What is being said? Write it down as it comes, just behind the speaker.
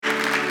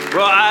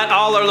Well, at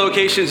all our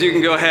locations, you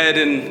can go ahead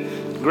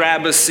and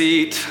grab a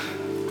seat.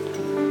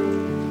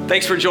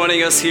 Thanks for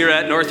joining us here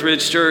at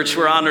Northridge Church.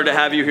 We're honored to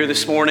have you here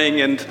this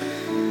morning, and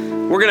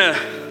we're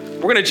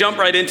gonna jump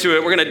right into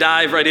it. We're gonna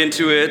dive right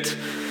into it.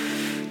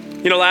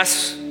 You know,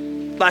 last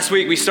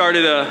week we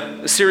started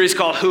a series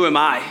called Who Am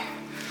I?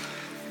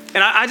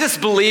 And I just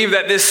believe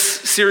that this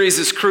series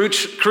is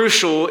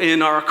crucial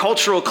in our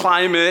cultural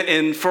climate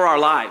and for our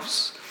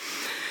lives.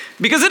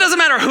 Because it doesn't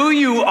matter who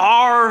you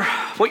are,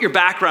 what your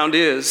background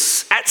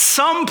is, at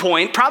some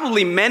point,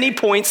 probably many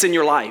points in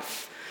your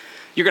life,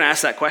 you're gonna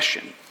ask that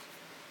question.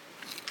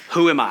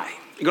 Who am I?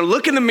 You're gonna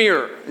look in the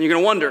mirror and you're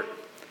gonna wonder,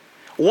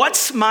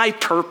 what's my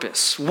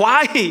purpose?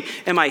 Why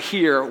am I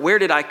here? Where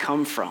did I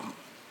come from?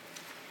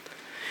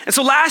 And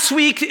so last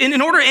week,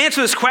 in order to answer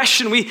this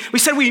question, we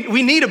said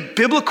we need a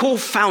biblical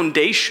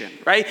foundation,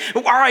 right?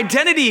 Our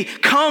identity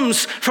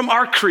comes from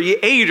our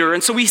Creator.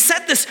 And so we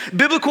set this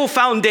biblical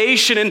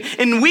foundation. And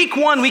in week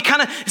one, we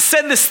kind of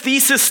said this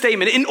thesis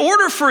statement. In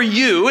order for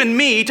you and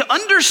me to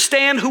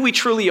understand who we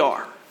truly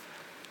are,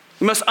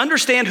 we must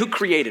understand who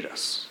created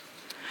us.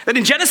 That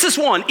in Genesis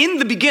 1, in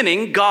the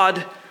beginning,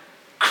 God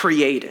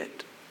created.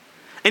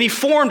 And he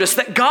formed us,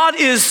 that God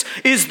is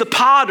the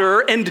potter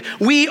and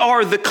we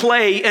are the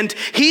clay, and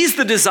he's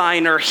the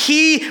designer.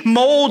 He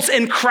molds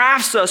and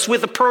crafts us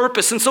with a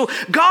purpose. And so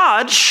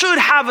God should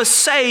have a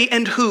say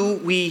in who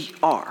we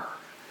are.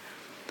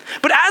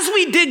 But as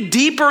we dig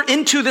deeper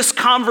into this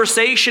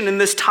conversation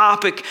and this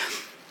topic,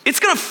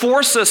 it's going to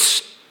force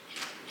us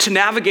to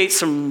navigate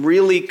some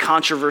really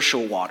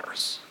controversial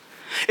waters.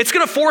 It's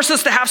going to force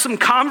us to have some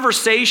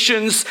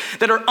conversations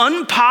that are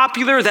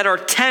unpopular, that are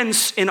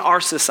tense in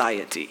our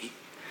society.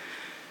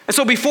 And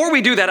so before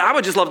we do that, I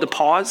would just love to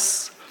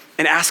pause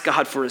and ask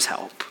God for his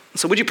help.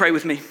 So would you pray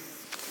with me?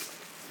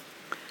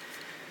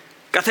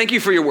 God, thank you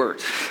for your word,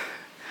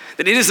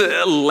 that it is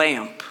a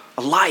lamp,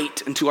 a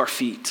light unto our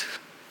feet,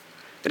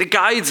 that it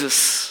guides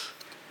us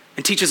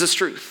and teaches us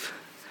truth.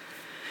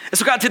 And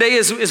so God, today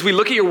as we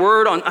look at your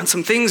word on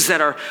some things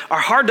that are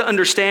hard to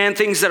understand,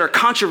 things that are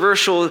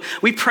controversial,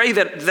 we pray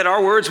that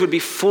our words would be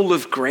full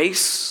of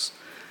grace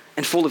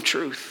and full of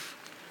truth.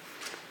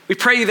 We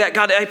pray that,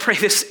 God, I pray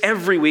this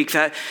every week,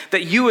 that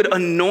you would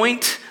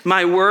anoint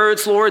my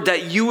words, Lord,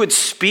 that you would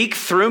speak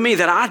through me,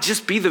 that I'd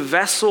just be the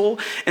vessel,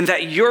 and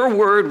that your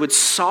word would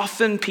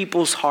soften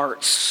people's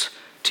hearts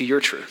to your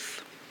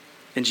truth.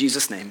 In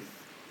Jesus' name,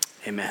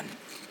 amen.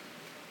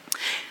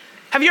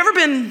 Have you ever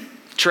been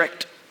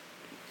tricked,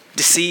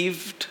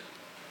 deceived,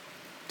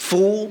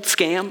 fooled,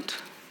 scammed?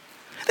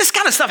 This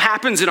kind of stuff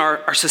happens in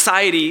our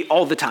society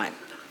all the time.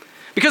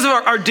 Because of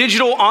our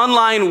digital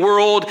online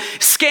world,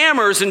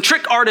 scammers and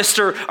trick artists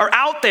are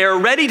out there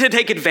ready to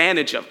take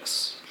advantage of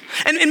us.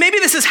 And maybe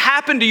this has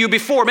happened to you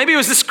before. Maybe it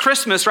was this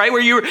Christmas, right?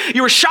 Where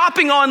you were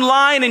shopping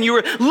online and you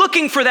were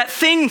looking for that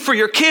thing for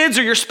your kids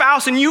or your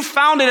spouse, and you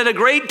found it at a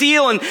great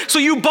deal. And so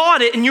you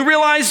bought it and you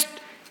realized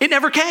it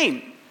never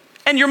came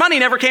and your money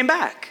never came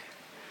back.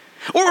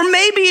 Or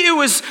maybe it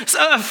was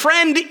a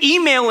friend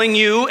emailing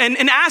you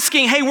and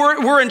asking, hey,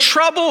 we're in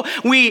trouble.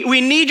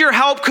 We need your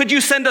help. Could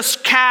you send us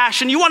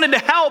cash? And you wanted to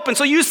help, and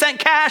so you sent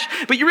cash,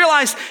 but you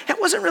realized it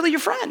wasn't really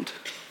your friend.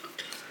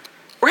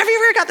 Or have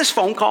you ever got this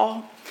phone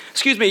call?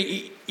 Excuse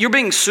me, you're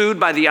being sued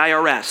by the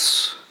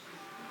IRS.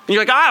 And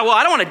you're like, well,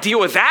 I don't want to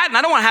deal with that, and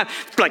I don't want to have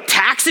like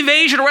tax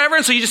evasion or whatever,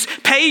 and so you just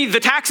pay the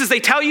taxes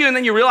they tell you, and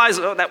then you realize,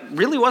 oh, that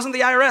really wasn't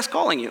the IRS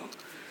calling you.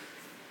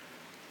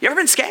 You ever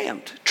been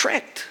scammed,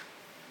 tricked?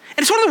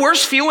 And it's one of the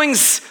worst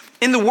feelings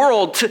in the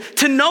world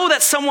to know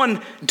that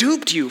someone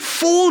duped you,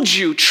 fooled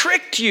you,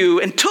 tricked you,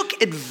 and took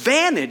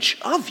advantage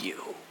of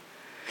you.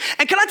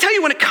 And can I tell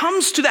you, when it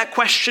comes to that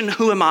question,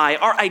 who am I,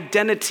 our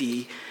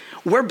identity,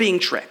 we're being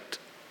tricked.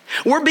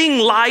 We're being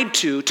lied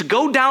to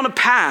go down a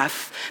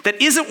path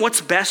that isn't what's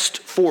best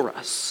for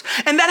us.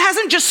 And that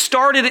hasn't just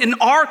started in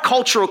our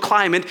cultural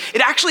climate.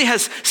 It actually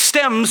has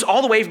stems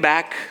all the way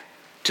back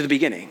to the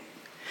beginning.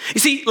 You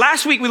see,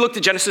 last week we looked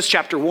at Genesis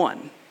chapter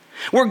 1.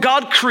 Where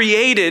God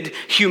created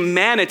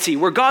humanity,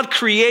 where God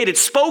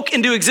spoke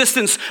into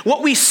existence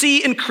what we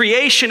see in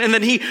creation, and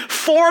then he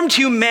formed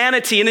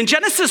humanity. And in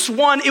Genesis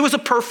 1, it was a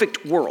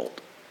perfect world.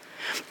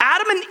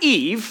 Adam and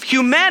Eve,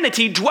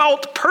 humanity,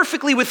 dwelt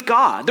perfectly with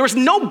God. There was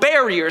no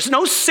barriers,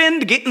 no sin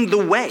to get in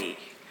the way.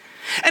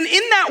 And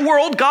in that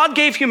world, God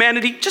gave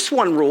humanity just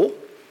one rule.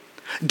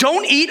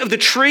 Don't eat of the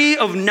tree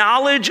of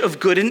knowledge of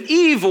good and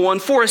evil. And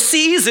for a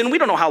season, we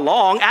don't know how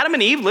long, Adam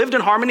and Eve lived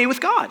in harmony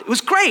with God. It was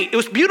great. It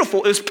was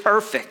beautiful. It was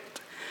perfect.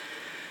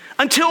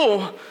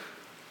 Until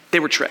they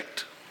were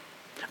tricked.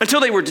 Until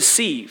they were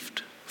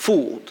deceived,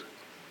 fooled.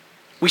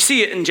 We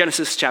see it in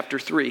Genesis chapter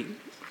 3.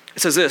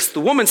 It says this,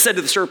 the woman said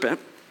to the serpent,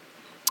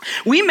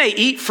 we may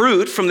eat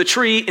fruit from the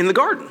tree in the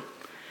garden.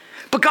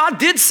 But God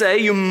did say,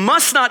 you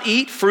must not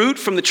eat fruit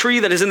from the tree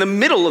that is in the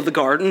middle of the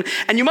garden,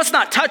 and you must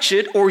not touch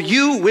it, or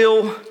you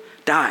will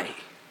die.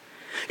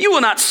 You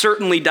will not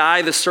certainly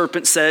die, the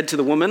serpent said to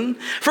the woman,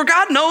 for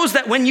God knows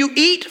that when you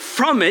eat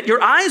from it,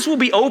 your eyes will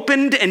be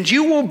opened, and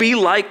you will be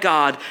like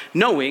God,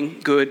 knowing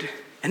good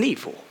and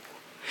evil.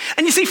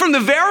 And you see, from the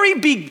very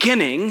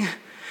beginning,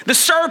 the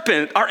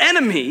serpent, our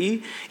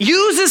enemy,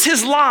 uses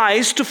his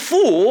lies to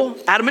fool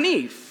Adam and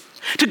Eve,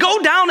 to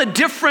go down a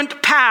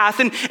different path.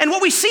 And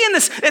what we see in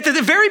this, at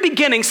the very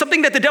beginning,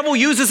 something that the devil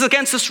uses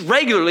against us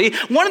regularly,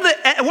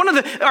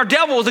 our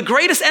devil, the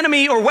greatest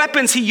enemy or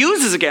weapons he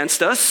uses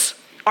against us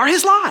are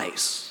his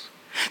lies.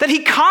 That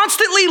he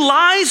constantly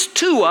lies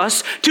to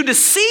us to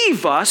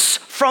deceive us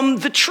from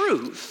the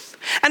truth.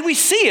 And we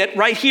see it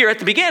right here at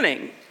the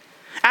beginning.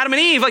 Adam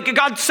and Eve, like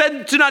God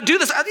said, do not do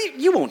this.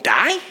 You won't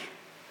die.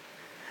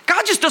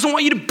 God just doesn't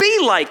want you to be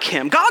like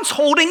him. God's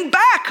holding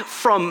back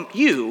from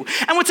you.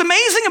 And what's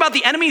amazing about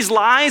the enemy's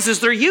lies is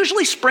they're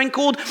usually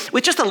sprinkled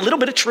with just a little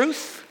bit of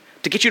truth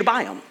to get you to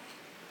buy them.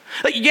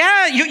 Like,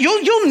 yeah,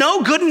 you'll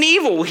know good and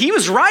evil. He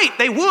was right,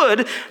 they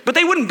would, but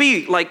they wouldn't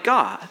be like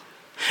God.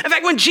 In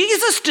fact, when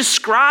Jesus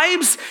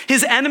describes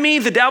his enemy,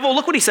 the devil,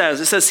 look what he says.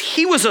 It says,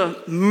 he was a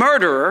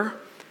murderer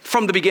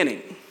from the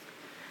beginning,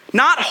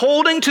 not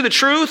holding to the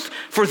truth,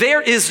 for there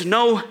is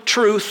no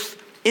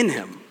truth in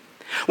him.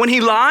 When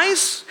he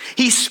lies,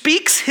 he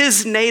speaks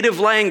his native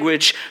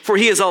language, for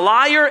he is a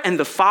liar and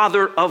the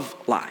father of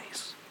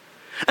lies.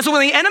 And so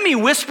when the enemy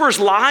whispers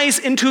lies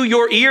into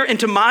your ear,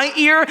 into my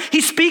ear,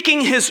 he's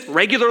speaking his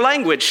regular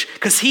language,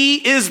 because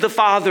he is the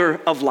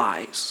father of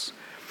lies.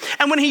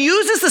 And when he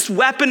uses this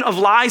weapon of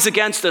lies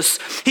against us,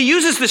 he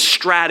uses this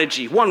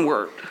strategy, one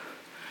word: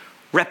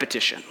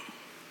 repetition.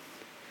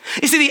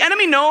 You see, the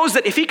enemy knows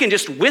that if he can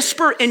just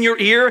whisper in your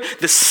ear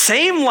the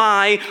same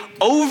lie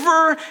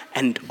over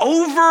and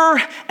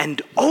over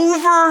and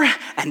over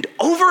and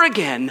over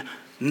again,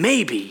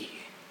 maybe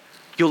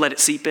you'll let it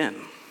seep in.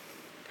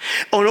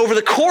 And over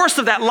the course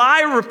of that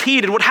lie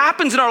repeated, what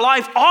happens in our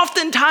life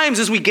oftentimes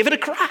is we give it a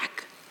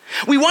crack.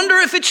 We wonder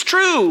if it's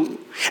true.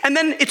 And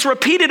then it's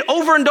repeated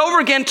over and over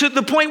again to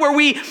the point where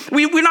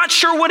we're not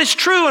sure what is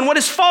true and what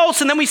is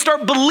false. And then we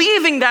start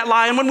believing that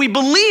lie. And when we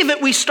believe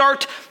it, we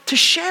start to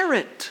share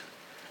it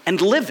and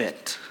live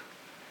it.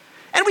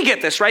 And we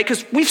get this, right?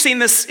 Because we've seen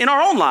this in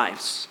our own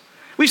lives.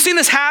 We've seen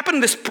this happen,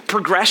 this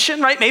progression,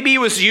 right? Maybe it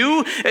was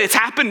you. It's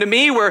happened to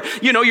me where,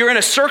 you're in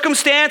a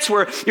circumstance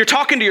where you're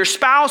talking to your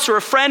spouse or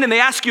a friend and they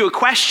ask you a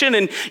question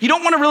and you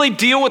don't want to really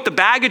deal with the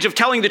baggage of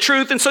telling the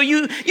truth. And so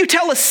you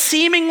tell a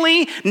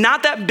seemingly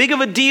not that big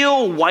of a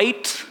deal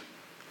white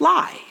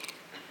lie.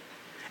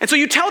 And so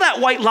you tell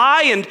that white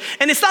lie and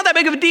it's not that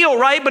big of a deal,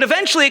 right? But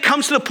eventually it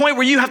comes to the point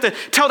where you have to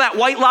tell that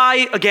white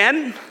lie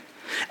again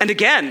and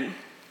again.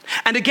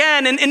 And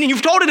again, and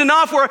you've told it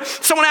enough where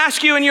someone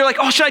asks you and you're like,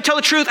 oh, should I tell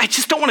the truth? I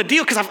just don't want to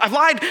deal because I've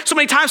lied so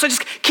many times. So I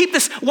just keep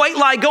this white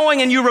lie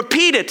going and you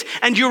repeat it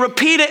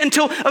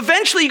until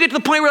eventually you get to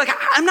the point where you're like,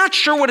 I'm not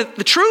sure what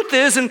the truth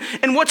is and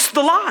what's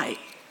the lie.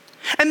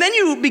 And then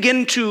you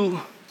begin to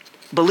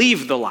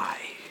believe the lie,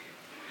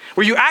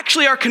 where you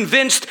actually are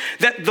convinced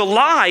that the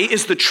lie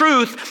is the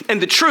truth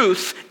and the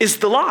truth is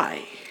the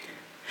lie.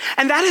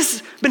 And that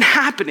has been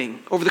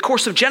happening over the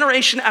course of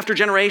generation after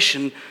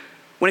generation.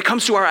 When it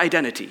comes to our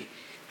identity,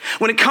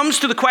 when it comes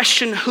to the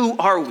question, who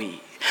are we?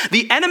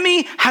 The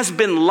enemy has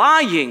been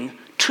lying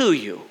to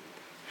you.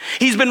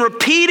 He's been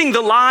repeating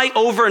the lie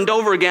over and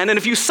over again. And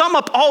if you sum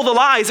up all the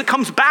lies, it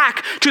comes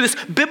back to this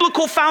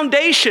biblical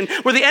foundation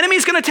where the enemy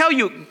is going to tell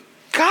you,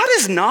 God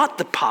is not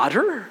the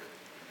potter.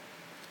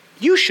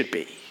 You should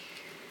be.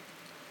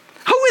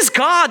 Who is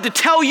God to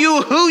tell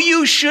you who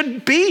you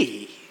should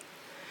be?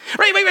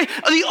 Right.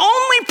 The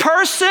only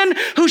person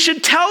who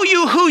should tell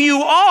you who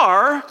you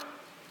are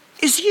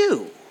is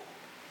you.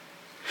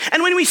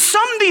 And when we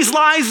sum these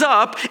lies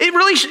up, it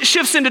really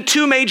shifts into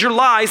two major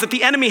lies that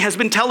the enemy has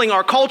been telling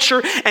our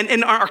culture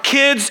and our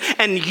kids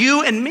and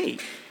you and me.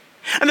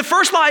 And the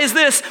first lie is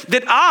this,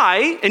 that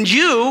I and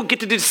you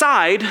get to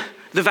decide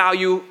the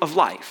value of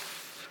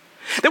life.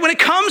 That when it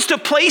comes to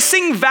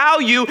placing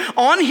value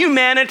on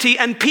humanity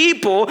and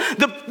people,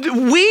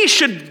 we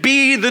should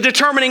be the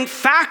determining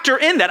factor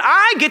in that.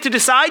 I get to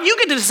decide, you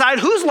get to decide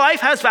whose life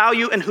has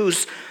value and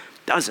whose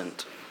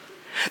doesn't.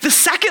 The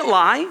second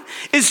lie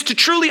is to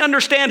truly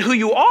understand who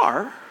you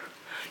are,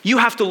 you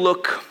have to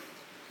look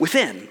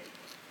within.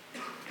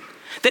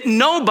 That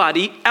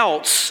nobody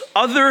else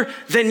other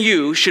than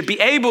you should be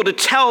able to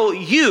tell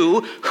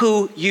you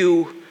who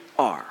you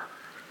are.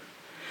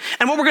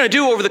 And what we're going to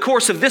do over the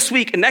course of this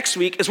week and next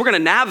week is we're going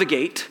to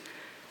navigate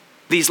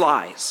these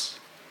lies.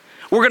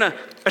 We're going to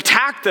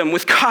attack them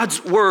with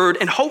God's word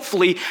and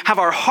hopefully have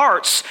our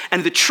hearts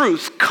and the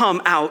truth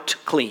come out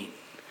clean.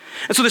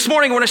 And so this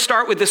morning, we're going to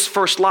start with this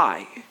first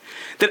lie,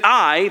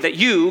 that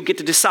you get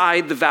to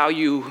decide the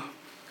value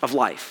of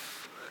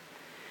life.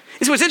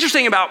 And so what's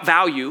interesting about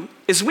value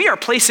is we are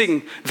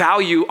placing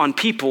value on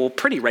people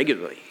pretty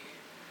regularly,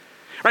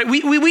 right?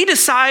 We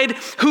decide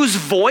whose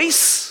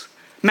voice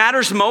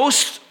matters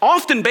most,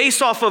 often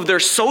based off of their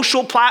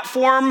social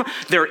platform,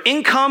 their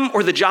income,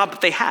 or the job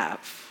that they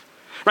have,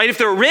 right? If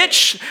they're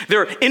rich,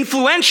 they're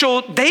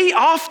influential, they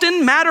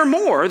often matter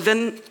more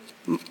than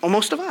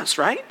most of us,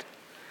 right?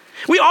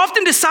 We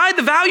often decide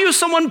the value of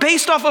someone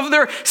based off of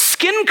their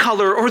skin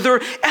color or their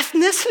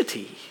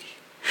ethnicity.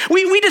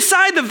 We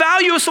decide the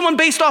value of someone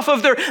based off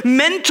of their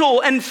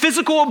mental and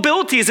physical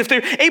abilities. If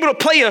they're able to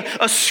play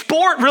a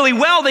sport really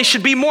well, they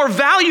should be more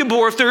valuable.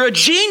 Or if they're a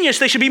genius,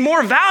 they should be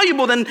more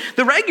valuable than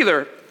the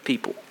regular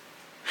people.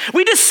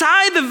 We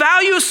decide the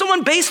value of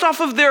someone based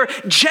off of their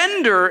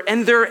gender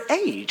and their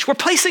age. We're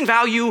placing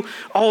value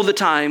all the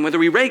time, whether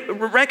we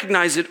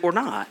recognize it or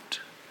not.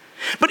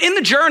 But in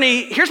the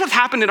journey, here's what's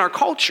happened in our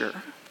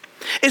culture,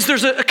 is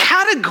there's a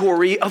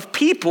category of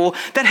people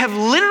that have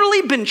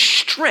literally been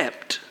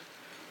stripped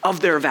of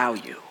their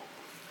value.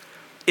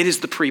 It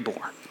is the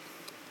preborn.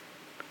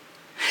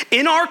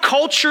 In our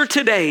culture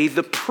today,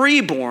 the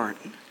preborn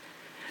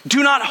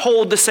do not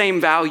hold the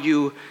same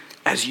value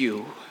as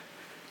you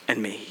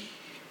and me.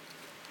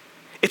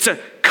 It's a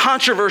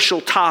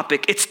controversial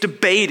topic. It's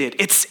debated.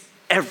 It's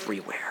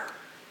everywhere.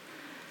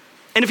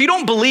 And if you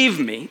don't believe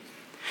me,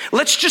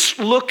 let's just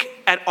look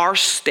at our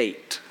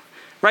state.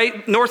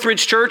 Right?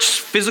 Northridge Church's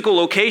physical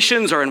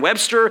locations are in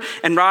Webster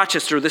and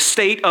Rochester, the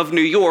state of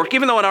New York,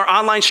 even though in our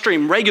online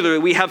stream regularly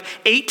we have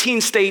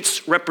 18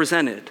 states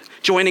represented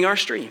joining our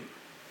stream.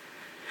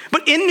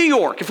 But in New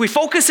York, if we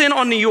focus in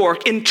on New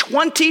York, in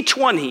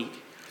 2020,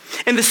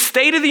 in the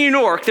state of New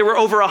York, there were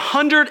over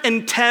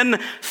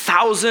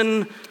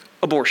 110,000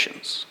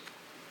 abortions.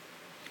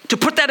 To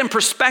put that in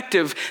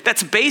perspective,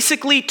 that's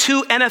basically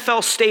 2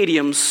 NFL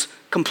stadiums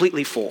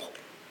completely full.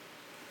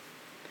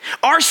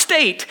 Our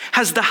state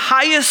has the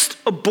highest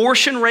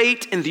abortion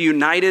rate in the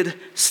United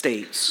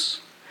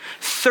States.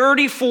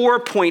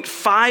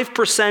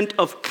 34.5%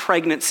 of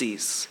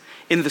pregnancies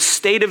in the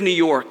state of New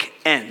York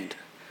end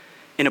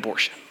in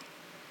abortion.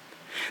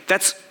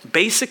 That's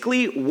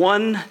basically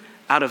 1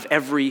 out of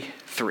every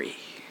 3.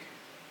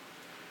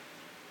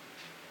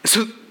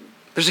 So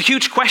there's a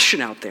huge question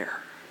out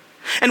there.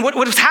 And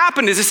what has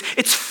happened is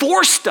it's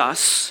forced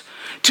us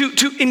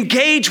to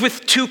engage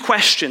with 2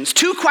 questions.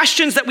 2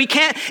 questions that we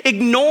can't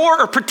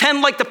ignore or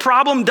pretend like the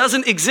problem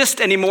doesn't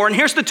exist anymore. And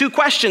here's the 2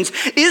 questions.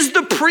 Is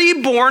the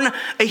preborn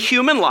a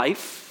human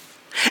life?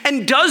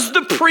 And does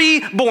the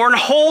preborn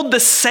hold the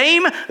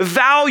same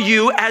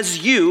value as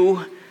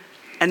you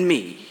and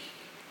me?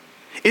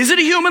 Is it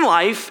a human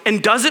life?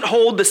 And does it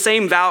hold the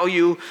same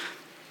value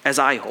as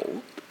I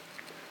hold?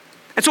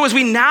 And so as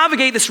we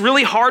navigate this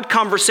really hard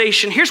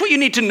conversation, here's what you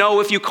need to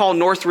know if you call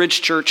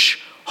Northridge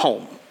Church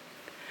home.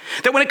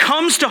 That when it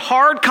comes to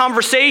hard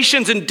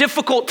conversations and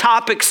difficult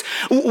topics,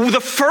 the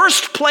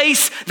first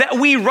place that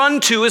we run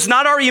to is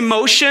not our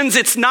emotions,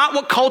 it's not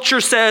what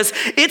culture says,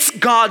 it's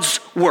God's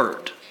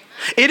word.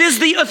 It is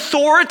the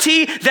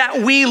authority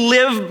that we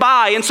live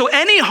by. And so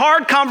any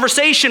hard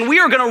conversation, we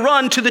are going to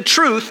run to the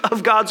truth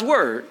of God's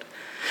word.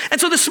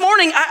 And so this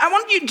morning, I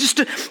want you just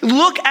to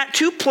look at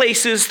 2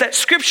 places that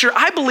Scripture,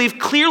 I believe,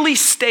 clearly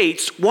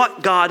states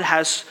what God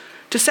has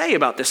to say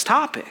about this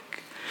topic.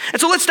 And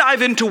so let's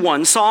dive into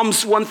one.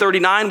 Psalms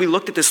 139, we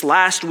looked at this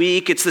last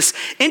week. It's this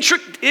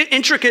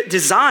intricate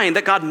design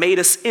that God made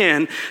us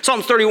in.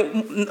 Psalms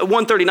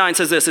 139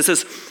 says this. It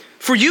says,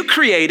 "For you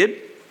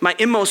created my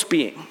inmost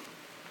being.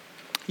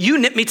 You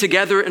knit me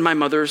together in my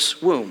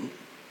mother's womb.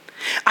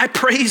 I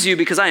praise you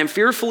because I am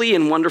fearfully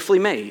and wonderfully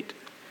made.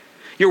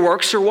 Your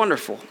works are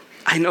wonderful.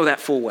 I know that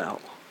full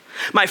well.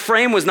 My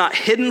frame was not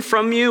hidden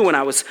from you when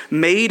I was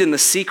made in the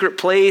secret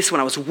place,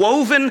 when I was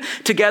woven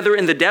together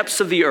in the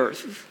depths of the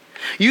earth.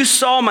 You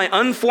saw my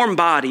unformed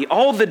body.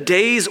 All the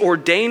days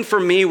ordained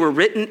for me were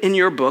written in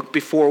your book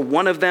before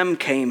one of them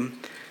came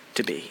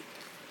to be."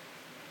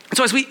 And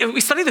so as we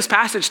study this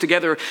passage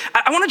together,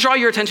 I want to draw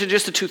your attention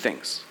just to 2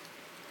 things.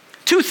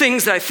 2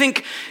 things that I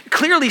think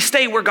clearly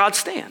state where God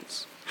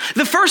stands.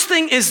 The first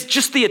thing is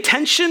just the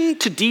attention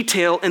to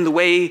detail in the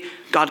way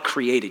God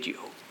created you.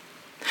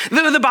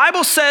 The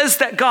Bible says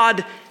that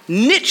God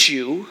knit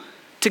you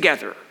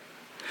together.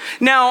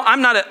 Now,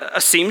 I'm not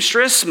a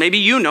seamstress. Maybe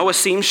you know a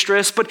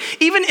seamstress. But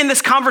even in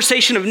this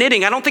conversation of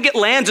knitting, I don't think it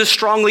lands as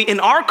strongly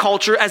in our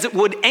culture as it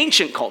would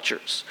ancient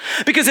cultures.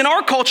 Because in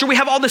our culture, we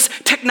have all this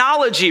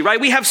technology, right?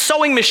 We have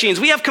sewing machines.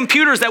 We have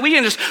computers that we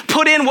can just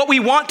put in what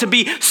we want to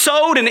be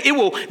sewed, and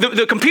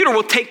the computer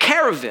will take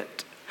care of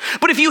it.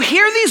 But if you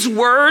hear these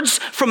words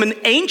from an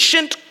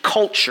ancient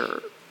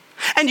culture,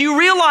 and you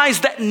realize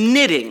that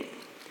knitting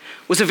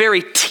was a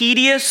very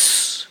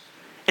tedious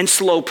and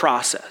slow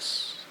process.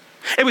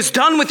 It was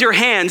done with your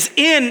hands,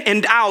 in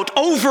and out,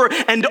 over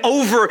and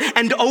over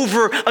and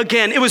over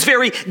again. It was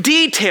very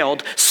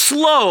detailed,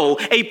 slow,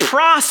 a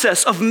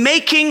process of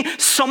making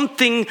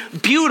something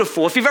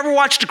beautiful. If you've ever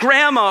watched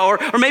grandma or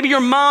maybe your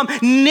mom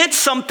knit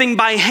something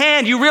by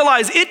hand, you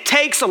realize it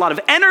takes a lot of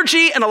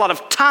energy and a lot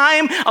of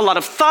time, a lot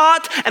of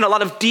thought, and a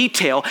lot of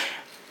detail.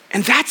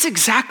 And that's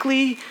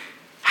exactly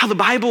how the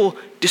Bible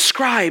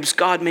describes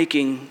God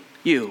making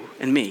you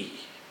and me.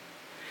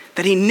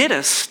 That he knit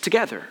us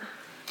together.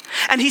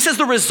 And he says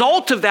the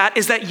result of that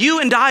is that you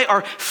and I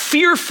are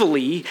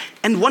fearfully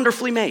and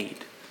wonderfully made.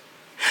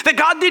 That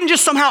God didn't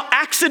just somehow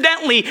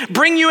accidentally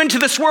bring you into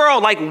this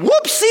world like,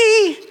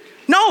 whoopsie.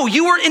 No,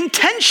 you were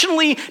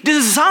intentionally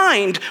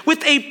designed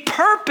with a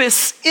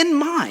purpose in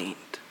mind.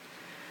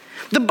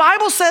 The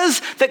Bible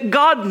says that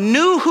God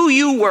knew who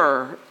you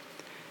were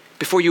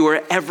before you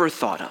were ever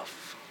thought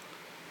of.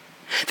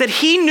 That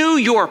he knew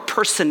your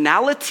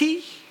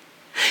personality.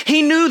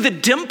 He knew the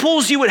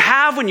dimples you would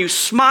have when you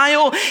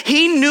smile.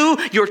 He knew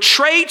your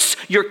traits,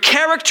 your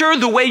character,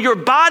 the way your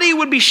body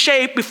would be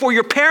shaped before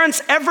your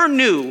parents ever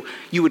knew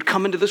you would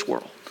come into this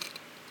world.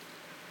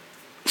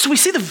 So we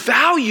see the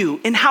value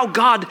in how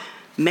God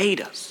made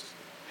us.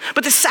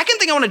 But the second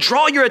thing I want to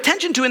draw your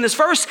attention to in this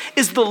verse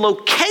is the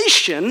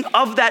location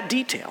of that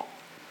detail.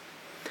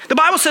 The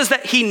Bible says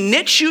that he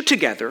knit you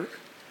together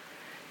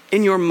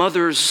in your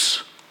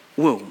mother's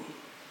womb.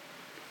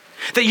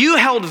 That you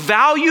held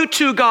value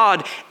to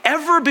God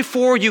ever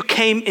before you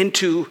came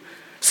into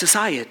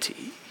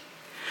society.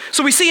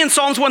 So we see in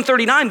Psalms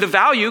 139 the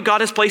value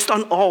God has placed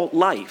on all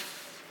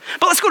life.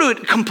 But let's go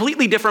to a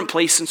completely different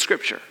place in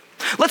Scripture.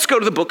 Let's go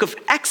to the book of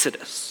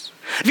Exodus.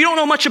 If you don't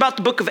know much about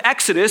the book of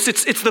Exodus,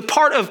 it's the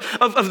part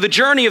of the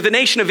journey of the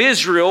nation of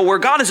Israel where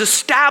God is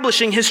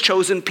establishing his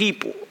chosen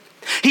people.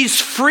 He's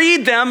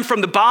freed them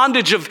from the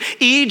bondage of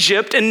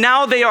Egypt, and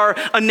now they are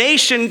a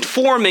nation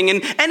forming.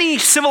 And any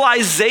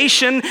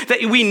civilization that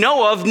we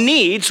know of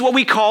needs what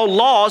we call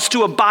laws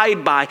to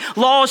abide by,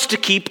 laws to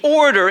keep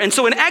order. And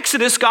so in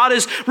Exodus, God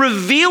is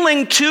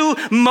revealing to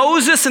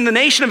Moses and the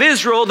nation of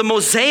Israel the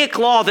Mosaic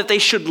law that they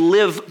should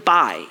live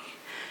by.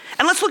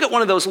 And let's look at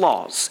one of those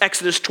laws.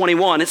 Exodus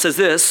 21, it says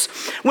this: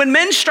 when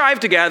men strive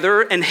together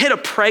and hit a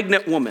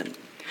pregnant woman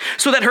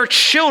so that her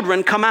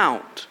children come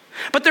out,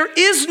 but there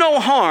is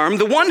no harm,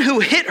 the one who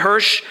hit her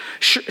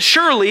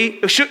shall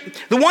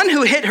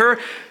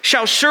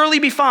surely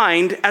be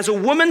fined, as a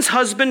woman's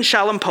husband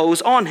shall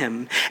impose on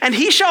him, and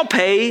he shall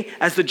pay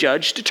as the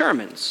judge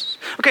determines.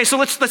 Okay, so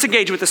let's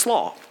engage with this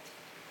law.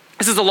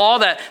 This is a law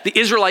that the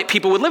Israelite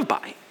people would live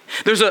by.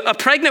 There's a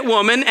pregnant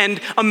woman,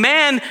 and a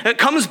man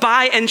comes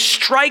by and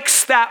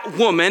strikes that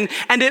woman,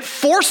 and it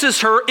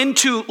forces her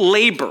into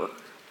labor.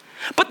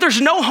 But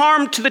there's no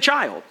harm to the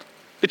child.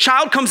 The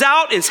child comes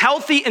out, is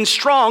healthy and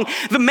strong.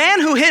 The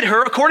man who hit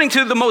her, according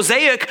to the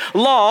Mosaic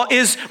law,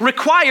 is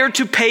required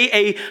to pay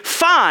a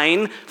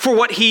fine for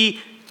what he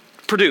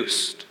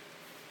produced.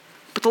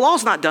 But the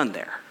law's not done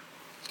there.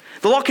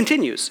 The law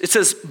continues. It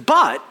says,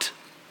 but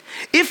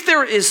if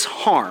there is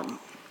harm,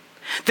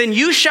 then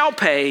you shall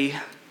pay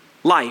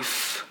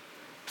life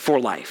for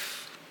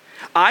life.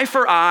 Eye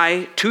for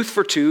eye, tooth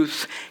for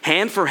tooth,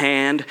 hand for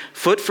hand,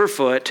 foot for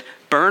foot,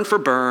 burn for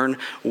burn,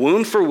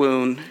 wound for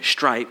wound,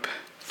 stripe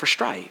for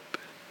stripe.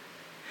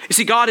 You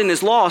see, God in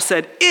his law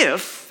said,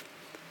 if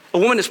a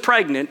woman is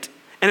pregnant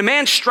and a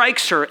man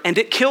strikes her and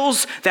it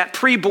kills that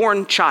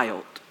preborn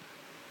child,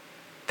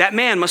 that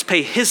man must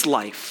pay his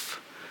life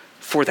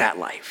for that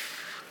life.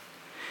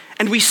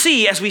 And we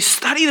see, as we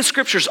study the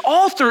scriptures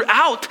all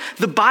throughout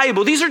the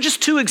Bible, these are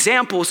just two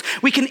examples,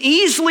 we can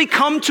easily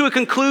come to a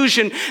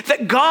conclusion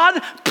that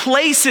God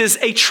places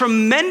a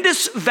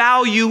tremendous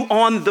value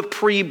on the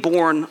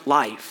preborn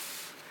life.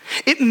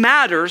 It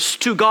matters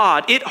to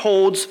God. It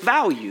holds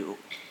value.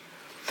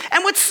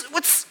 And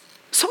what's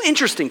so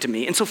interesting to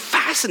me and so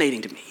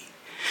fascinating to me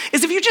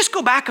is if you just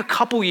go back a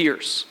couple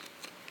years,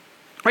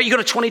 right? You go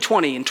to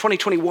 2020 and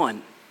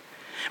 2021,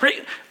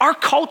 right? Our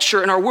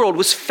culture and our world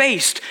was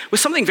faced with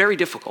something very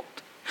difficult.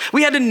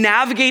 We had to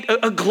navigate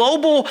a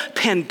global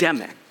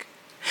pandemic.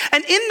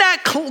 And in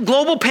that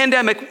global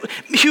pandemic,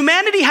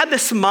 humanity had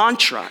this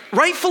mantra,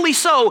 rightfully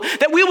so,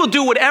 that we will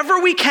do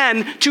whatever we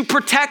can to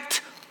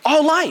protect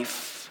all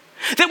life.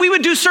 That we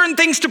would do certain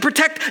things to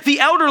protect the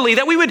elderly,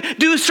 that we would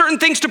do certain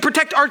things to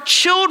protect our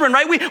children,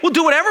 right? We will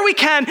do whatever we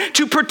can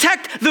to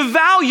protect the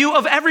value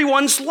of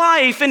everyone's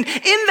life. And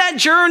in that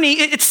journey,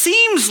 it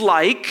seems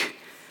like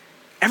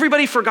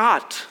everybody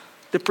forgot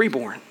the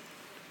preborn.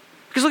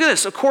 Because look at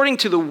this, according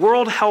to the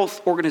World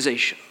Health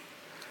Organization,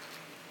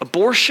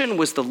 abortion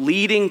was the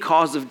leading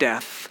cause of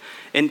death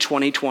in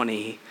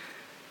 2020,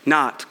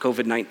 not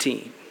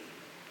COVID-19.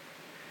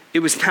 It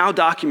was now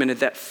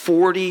documented that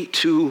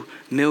 42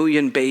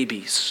 million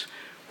babies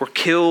were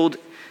killed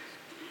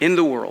in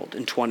the world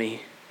in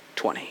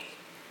 2020. And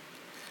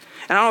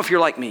I don't know if you're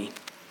like me.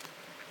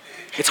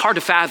 It's hard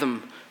to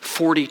fathom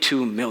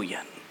 42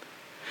 million.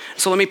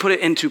 So let me put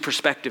it into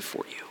perspective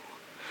for you.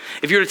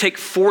 If you were to take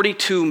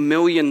 42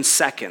 million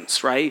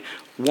seconds, right?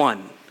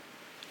 1,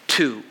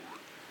 2,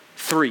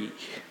 3,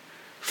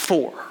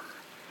 4,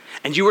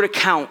 and you were to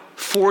count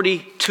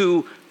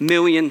 42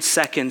 million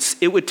seconds,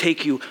 it would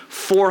take you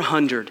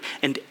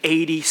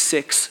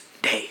 486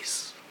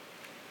 days.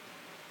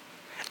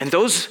 And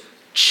those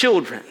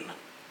children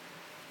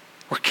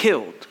were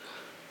killed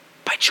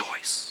by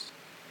choice,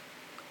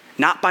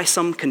 not by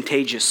some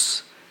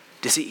contagious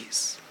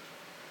disease.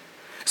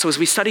 So as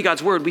we study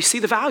God's word, we see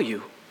the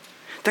value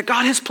that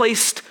God has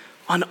placed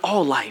on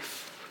all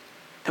life,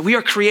 that we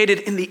are created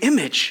in the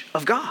image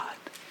of God.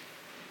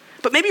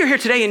 But maybe you're here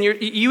today and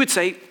you would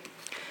say,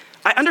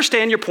 I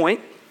understand your point,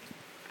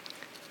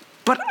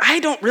 but I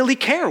don't really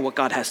care what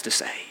God has to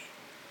say.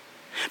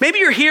 Maybe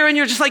you're here and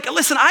you're just like,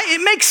 listen,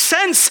 it makes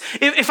sense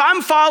if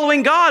I'm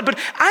following God, but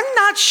I'm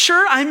not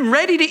sure I'm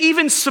ready to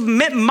even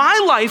submit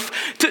my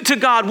life to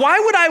God. Why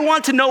would I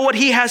want to know what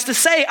he has to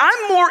say?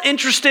 I'm more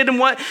interested in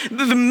what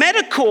the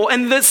medical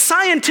and the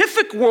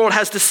scientific world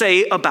has to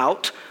say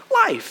about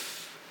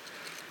life.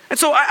 And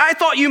so I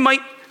thought you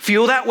might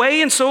feel that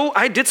way, and so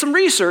I did some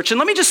research. And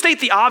let me just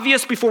state the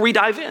obvious before we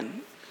dive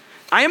in.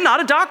 I am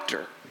not a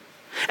doctor,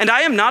 and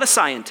I am not a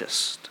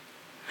scientist.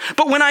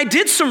 But when I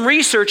did some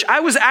research, I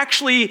was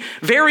actually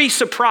very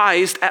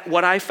surprised at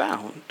what I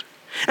found.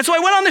 And so I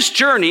went on this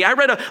journey. I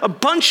read a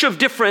bunch of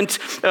different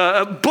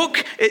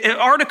book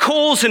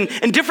articles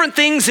and different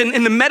things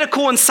in the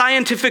medical and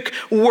scientific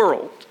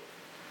world.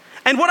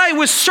 And what I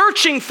was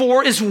searching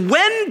for is,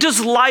 when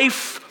does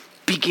life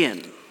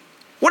begin?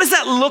 What does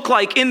that look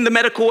like in the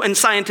medical and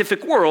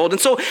scientific world?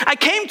 And so I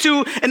came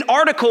to an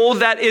article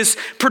that is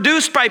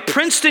produced by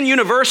Princeton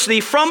University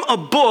from a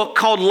book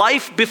called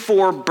Life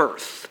Before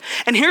Birth.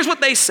 And here's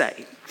what they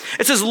say.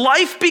 It says,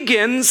 life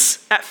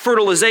begins at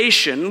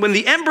fertilization, when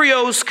the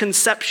embryo's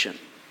conception.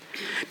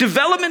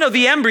 Development of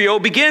the embryo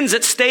begins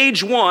at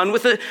stage 1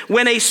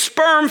 when a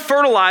sperm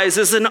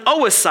fertilizes an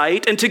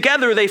oocyte, and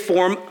together they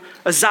form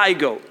a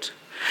zygote.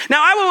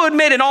 Now, I will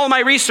admit, in all of my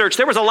research,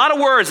 there was a lot of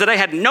words that I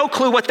had no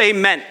clue what they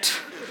meant.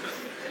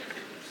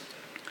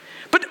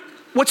 But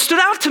what stood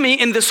out to me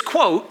in this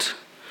quote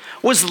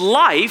was,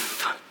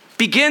 life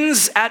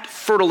begins at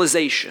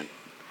fertilization.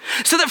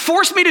 So that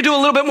forced me to do a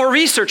little bit more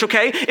research,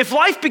 okay? If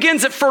life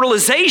begins at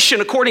fertilization,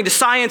 according to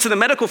science in the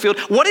medical field,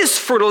 what is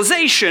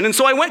fertilization? And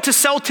so I went to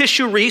Cell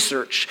Tissue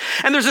Research.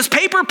 And there's this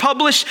paper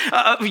published,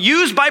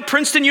 used by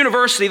Princeton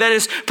University, that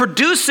is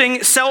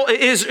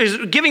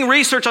is giving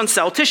research on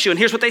cell tissue. And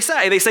here's what they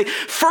say. They say,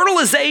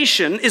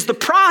 fertilization is the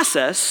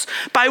process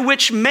by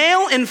which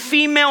male and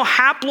female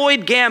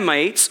haploid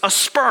gametes, a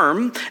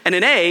sperm and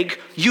an egg,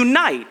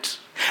 unite.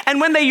 And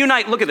when they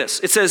unite, look at this.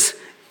 It says,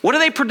 what do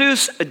they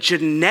produce? A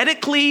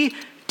genetically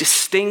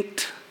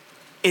distinct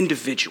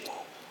individual.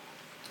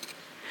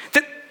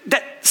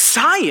 That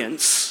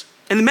science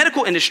and the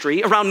medical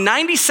industry, around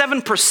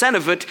 97%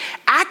 of it,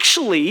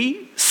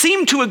 actually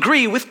seem to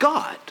agree with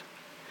God.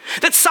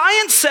 That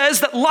science says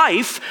that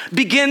life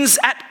begins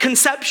at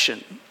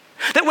conception.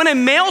 That when a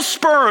male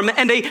sperm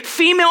and a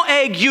female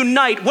egg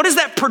unite, what does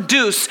that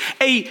produce?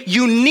 A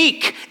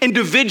unique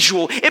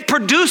individual. It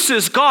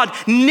produces God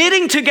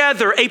knitting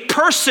together a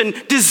person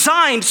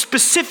designed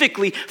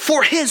specifically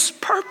for his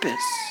purpose.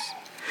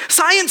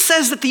 Science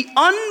says that the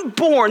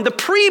unborn, the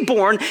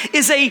preborn,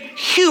 is a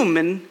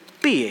human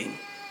being.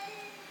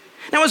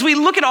 Now, as we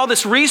look at all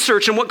this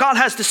research and what God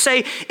has to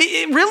say,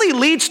 it really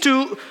leads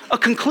to a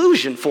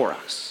conclusion for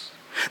us.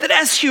 That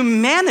as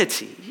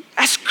humanity,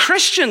 as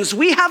Christians,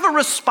 we have a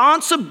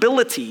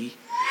responsibility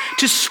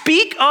to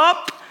speak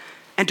up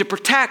and to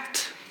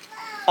protect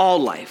all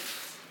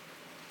life.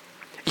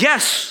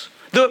 Yes,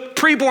 the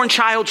preborn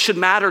child should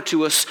matter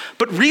to us,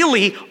 but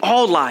really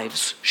all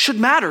lives should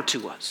matter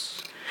to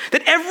us.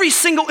 That every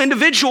single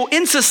individual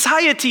in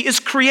society is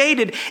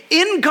created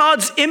in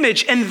God's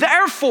image, and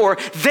therefore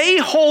they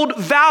hold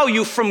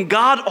value from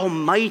God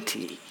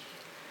Almighty.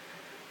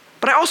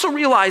 But I also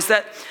realize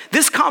that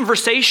this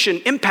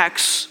conversation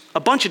impacts a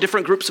bunch of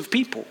different groups of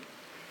people,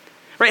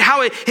 right?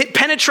 How it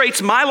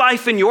penetrates my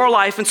life and your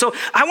life. And so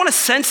I want to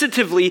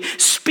sensitively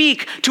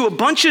speak to a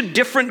bunch of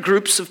different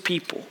groups of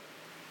people.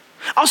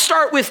 I'll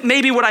start with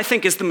maybe what I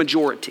think is the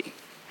majority.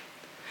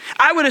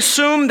 I would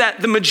assume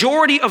that the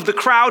majority of the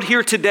crowd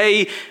here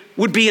today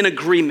would be in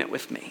agreement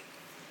with me.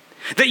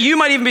 That you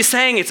might even be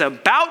saying, it's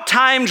about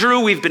time, Drew,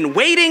 we've been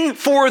waiting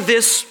for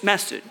this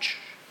message.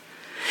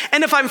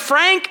 And if I'm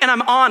frank and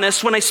I'm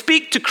honest, when I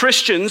speak to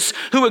Christians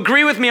who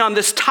agree with me on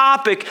this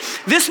topic,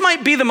 this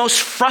might be the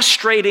most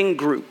frustrating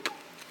group.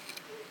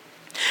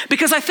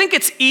 Because I think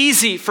it's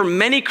easy for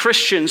many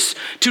Christians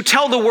to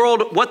tell the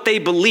world what they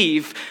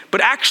believe,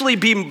 but actually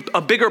be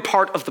a bigger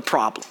part of the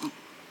problem.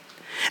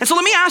 And so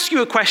let me ask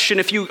you a question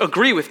if you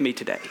agree with me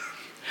today.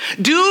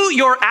 Do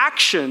your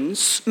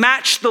actions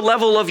match the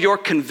level of your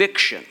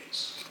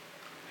convictions?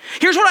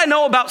 Here's what I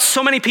know about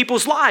so many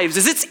people's lives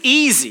is it's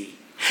easy.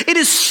 It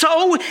is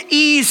so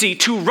easy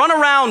to run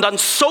around on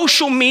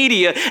social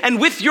media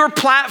and with your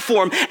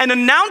platform and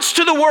announce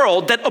to the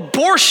world that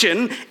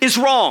abortion is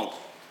wrong.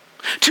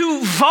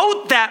 To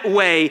vote that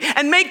way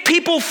and make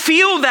people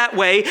feel that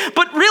way,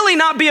 but really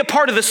not be a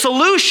part of the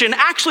solution,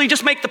 actually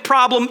just make the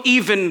problem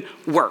even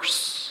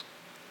worse.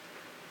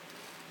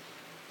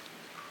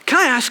 Can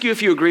I ask you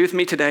if you agree with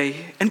me today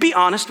and be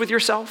honest with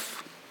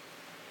yourself?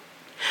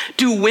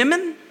 Do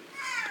women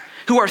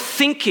who are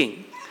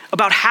thinking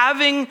about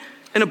having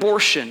an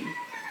abortion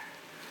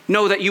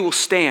know that you will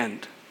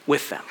stand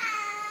with them,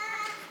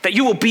 that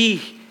you will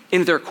be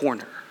in their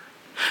corner,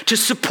 to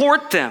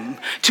support them,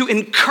 to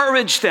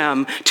encourage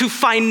them, to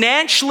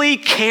financially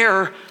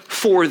care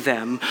for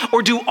them?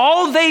 Or do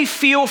all they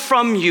feel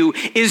from you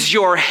is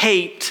your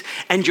hate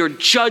and your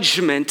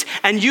judgment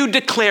and you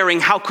declaring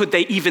how could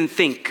they even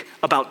think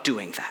about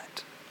doing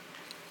that?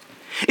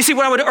 You see,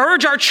 what I would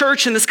urge our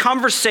church in this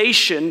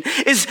conversation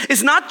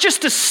is not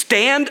just to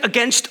stand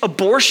against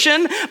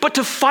abortion, but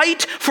to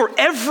fight for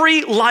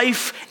every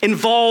life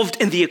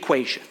involved in the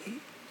equation.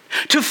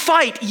 To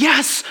fight,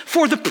 yes,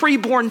 for the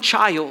preborn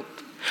child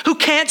who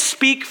can't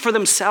speak for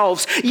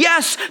themselves.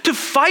 Yes, to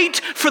fight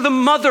for the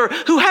mother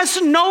who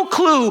has no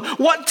clue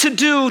what to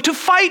do. To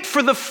fight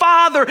for the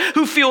father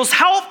who feels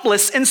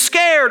helpless and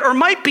scared or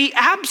might be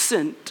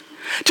absent.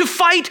 To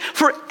fight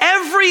for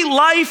every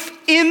life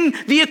in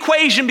the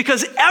equation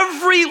because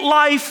every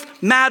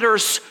life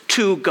matters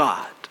to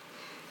God.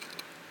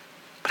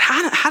 But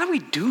how do we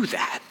do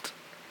that?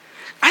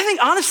 I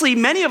think honestly,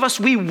 many of us,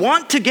 we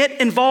want to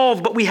get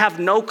involved, but we have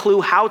no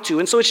clue how to.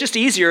 And so it's just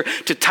easier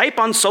to type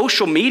on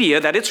social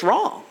media that it's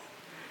wrong.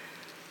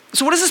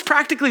 So what does this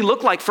practically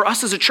look like for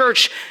us as a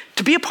church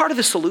to be a part of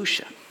the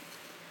solution?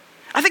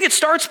 I think it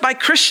starts by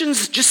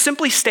Christians just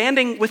simply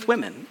standing with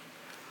women.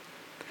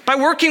 By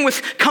working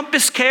with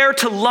Compass Care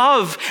to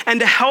love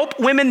and to help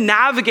women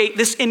navigate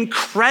this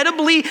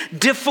incredibly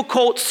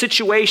difficult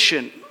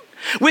situation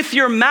with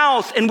your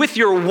mouth and with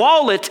your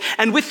wallet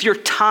and with your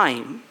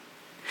time.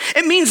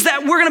 It means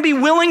that we're going to be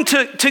willing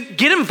to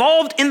get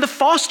involved in the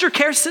foster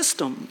care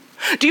system.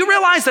 Do you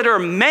realize that there are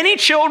many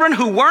children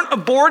who weren't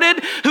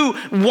aborted, who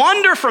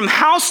wander from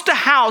house to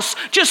house,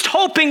 just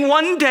hoping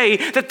one day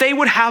that they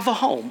would have a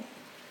home?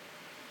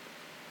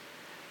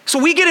 So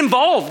we get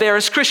involved there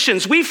as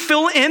Christians. We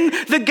fill in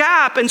the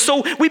gap. And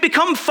so we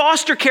become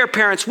foster care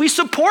parents. We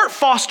support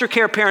foster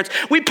care parents.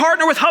 We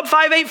partner with Hub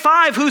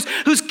 585,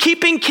 who's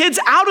keeping kids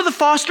out of the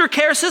foster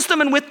care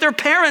system and with their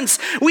parents.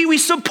 We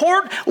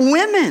support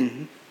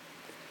women.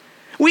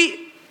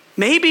 We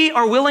maybe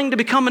are willing to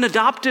become an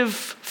adoptive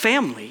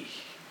family.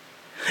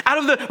 Out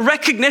of the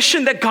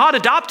recognition that God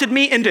adopted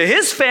me into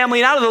his family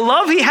and out of the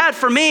love he had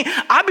for me,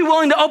 I'd be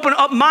willing to open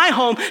up my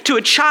home to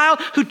a child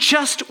who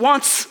just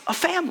wants a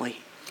family.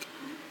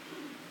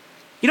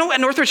 You know,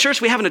 at Northridge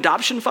Church, we have an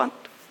adoption fund.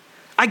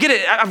 I get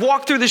it. I've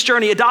walked through this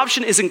journey.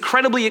 Adoption is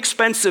incredibly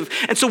expensive.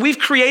 And so we've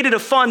created a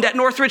fund at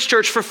Northridge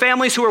Church for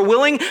families who are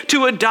willing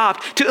to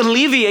adopt to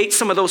alleviate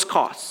some of those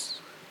costs.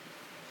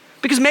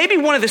 Because maybe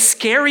one of the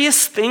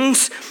scariest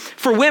things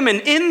for women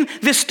in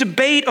this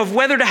debate of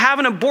whether to have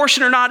an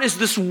abortion or not is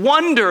this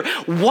wonder,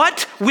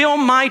 what will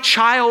my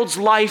child's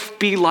life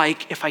be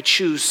like if I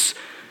choose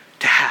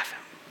to have him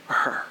or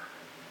her?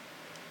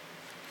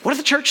 What if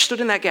the church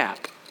stood in that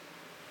gap?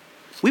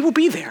 We will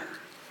be there,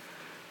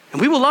 and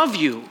we will love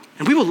you,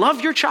 and we will love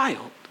your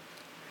child.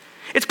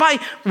 It's by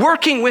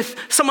working with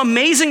some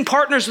amazing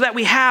partners that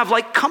we have,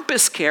 like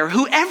Compass Care,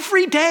 who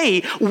every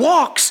day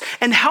walks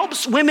and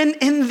helps women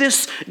in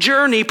this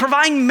journey,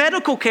 providing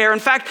medical care. In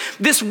fact,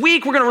 this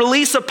week we're going to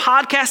release a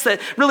podcast that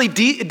really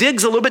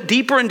digs a little bit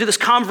deeper into this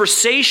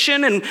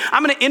conversation, and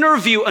I'm going to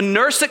interview a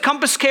nurse at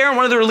Compass Care and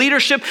one of their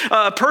leadership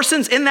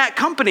persons in that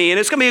company, and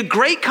it's going to be a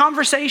great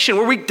conversation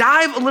where we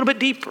dive a little bit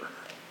deeper.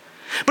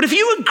 But if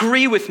you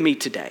agree with me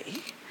today,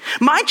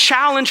 my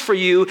challenge for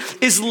you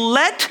is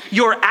let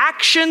your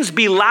actions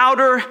be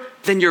louder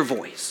than your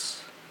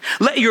voice.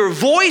 Let your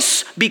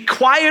voice be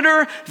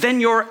quieter than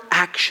your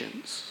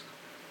actions.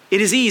 It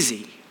is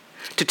easy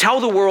to tell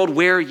the world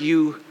where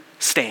you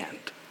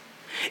stand.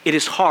 It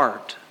is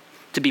hard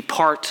to be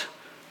part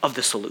of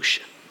the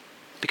solution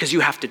because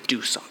you have to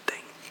do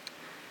something.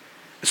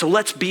 And so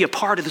let's be a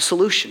part of the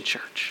solution,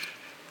 church.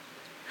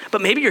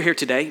 But maybe you're here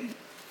today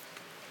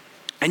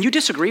and you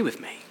disagree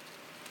with me.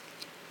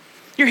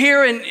 You're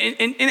here and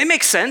it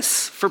makes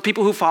sense for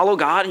people who follow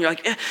God, and you're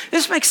like,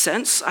 this makes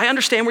sense. I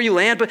understand where you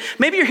land, but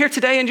maybe you're here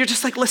today and you're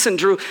just like, listen,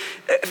 Drew,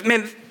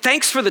 man,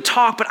 thanks for the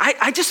talk, but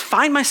I just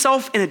find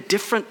myself in a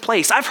different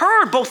place. I've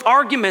heard both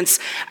arguments.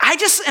 I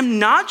just am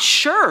not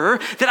sure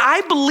that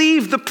I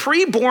believe the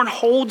preborn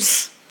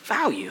holds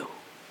value.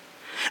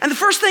 And the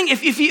first thing,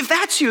 if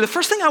that's you, the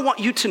first thing I want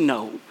you to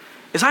know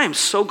is I am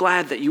so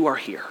glad that you are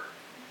here.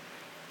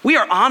 We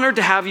are honored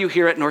to have you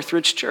here at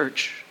Northridge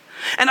Church.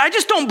 And I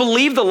just don't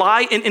believe the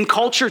lie in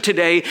culture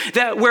today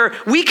that where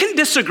we can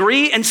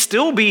disagree and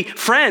still be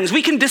friends.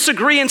 We can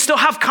disagree and still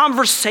have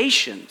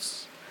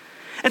conversations.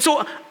 And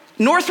so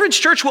Northridge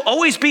Church will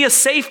always be a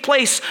safe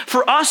place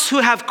for us who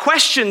have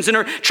questions and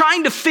are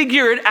trying to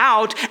figure it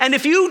out. And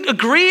if you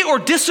agree or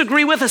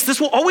disagree with us,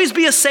 this will always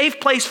be a safe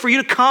place for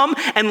you to come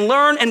and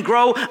learn and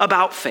grow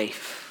about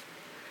faith.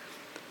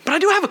 But I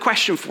do have a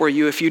question for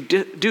you if you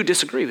do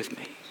disagree with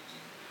me.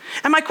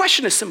 And my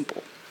question is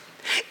simple.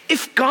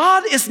 If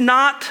God is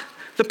not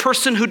the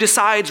person who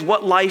decides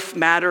what life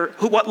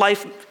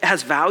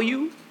has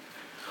value,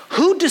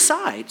 who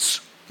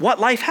decides what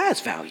life has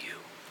value?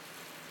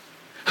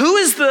 Who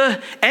is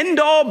the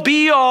end-all,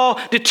 be-all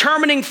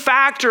determining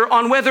factor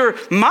on whether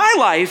my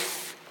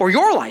life or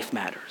your life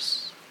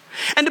matters?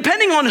 And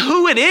depending on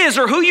who it is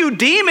or who you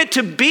deem it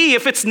to be,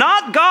 if it's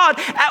not God,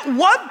 at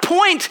what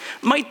point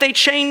might they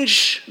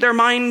change their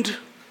mind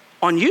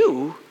on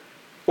you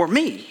or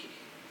me?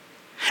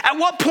 At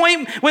what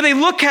point will they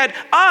look at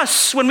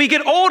us when we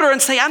get older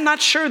and say, I'm not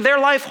sure their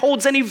life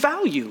holds any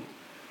value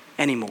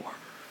anymore?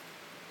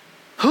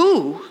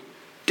 Who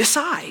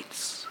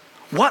decides?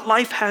 what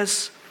life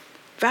has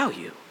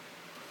value.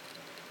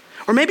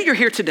 Or maybe you're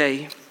here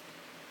today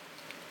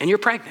and you're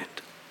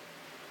pregnant.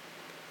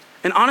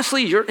 And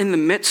honestly, you're in the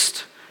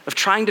midst of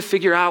trying to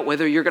figure out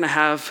whether you're going to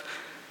have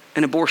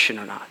an abortion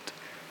or not.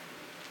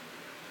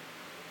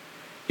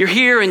 You're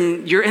here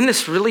and you're in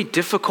this really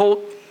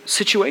difficult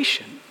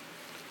situation.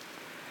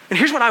 And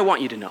here's what I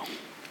want you to know.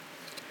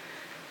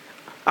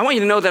 I want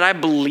you to know that I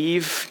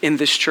believe in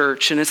this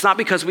church, and it's not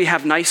because we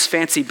have nice,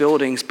 fancy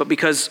buildings, but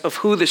because of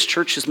who this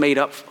church is made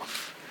up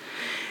of.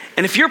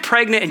 And if you're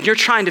pregnant and you're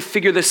trying to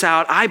figure this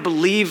out, I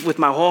believe with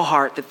my whole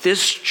heart that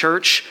this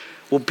church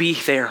will be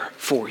there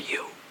for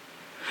you,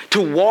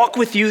 to walk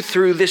with you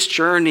through this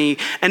journey.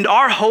 And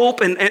our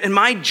hope and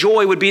my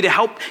joy would be to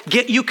help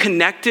get you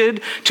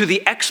connected to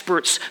the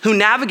experts who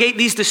navigate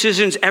these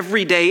decisions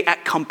every day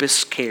at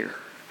Compass Care.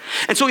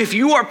 And so if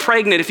you are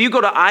pregnant, if you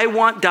go to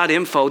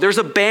iwant.info, there's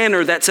a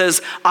banner that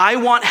says, I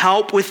want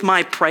help with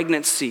my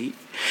pregnancy.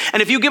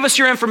 And if you give us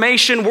your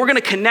information, we're going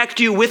to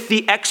connect you with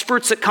the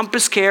experts at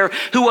Compass Care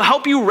who will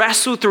help you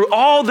wrestle through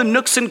all the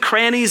nooks and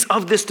crannies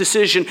of this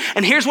decision.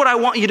 And here's what I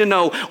want you to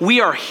know.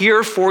 We are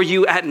here for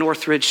you at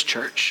Northridge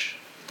Church.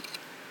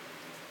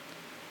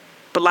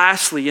 But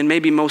lastly, and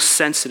maybe most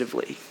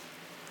sensitively,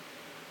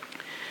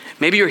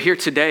 maybe you're here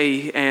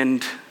today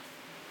and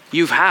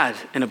you've had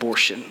an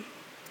abortion,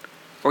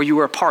 or you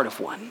were a part of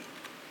one.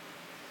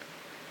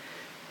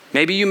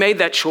 Maybe you made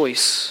that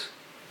choice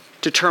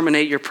to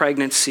terminate your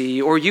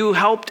pregnancy, or you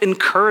helped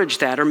encourage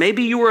that, or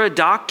maybe you were a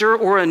doctor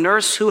or a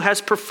nurse who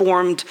has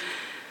performed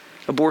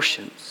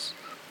abortions.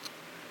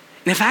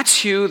 And if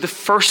that's you, the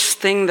first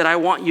thing that I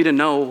want you to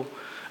know,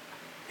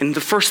 and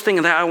the first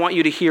thing that I want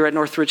you to hear at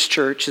Northridge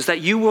Church, is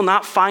that you will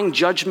not find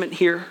judgment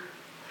here.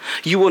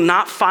 You will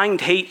not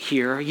find hate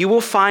here. You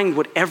will find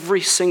what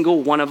every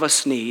single one of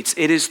us needs.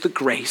 It is the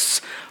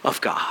grace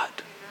of God.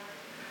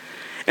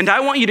 And I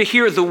want you to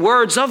hear the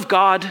words of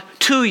God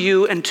to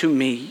you and to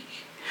me.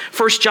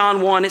 1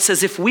 John 1, it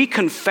says, if we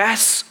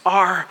confess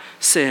our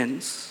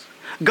sins,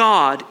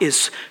 God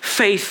is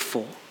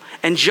faithful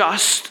and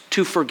just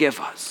to forgive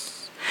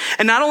us.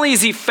 And not only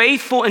is he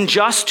faithful and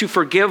just to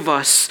forgive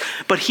us,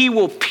 but he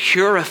will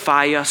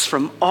purify us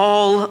from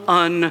all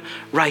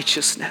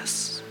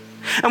unrighteousness.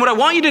 And what I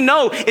want you to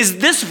know is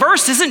this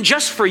verse isn't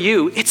just for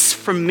you, it's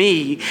for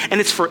me, and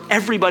it's for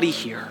everybody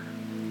here.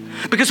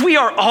 Because we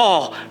are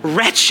all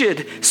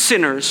wretched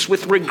sinners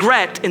with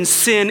regret and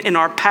sin in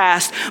our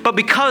past. But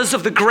because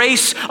of the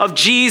grace of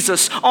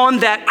Jesus on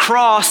that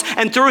cross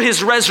and through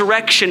his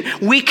resurrection,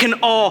 we can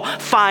all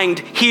find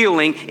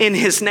healing in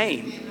his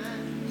name.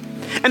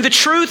 And the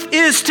truth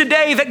is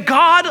today that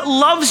God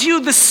loves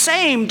you the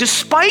same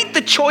despite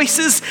the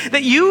choices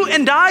that you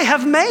and I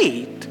have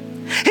made.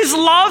 His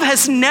love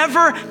has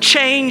never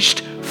changed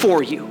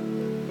for you.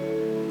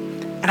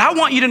 And I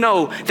want you to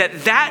know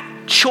that that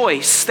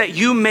choice that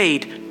you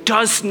made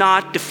does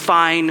not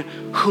define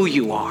who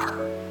you are.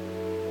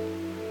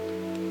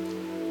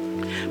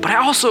 But I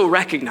also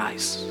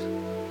recognize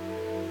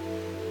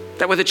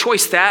that with a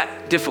choice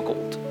that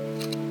difficult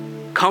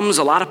comes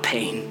a lot of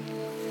pain,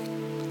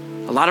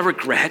 a lot of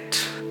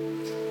regret,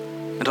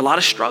 and a lot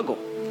of struggle.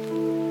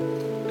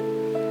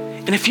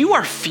 And if you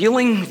are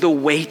feeling the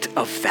weight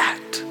of that,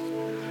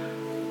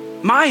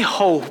 my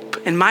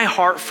hope and my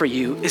heart for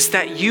you is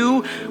that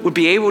you would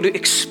be able to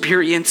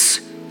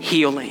experience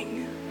healing.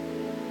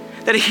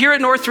 That here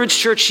at Northridge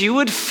Church, you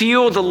would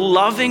feel the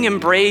loving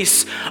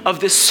embrace of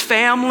this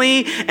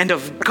family and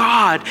of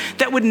God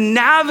that would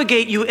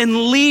navigate you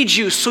and lead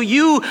you so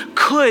you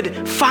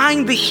could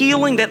find the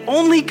healing that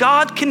only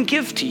God can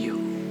give to you.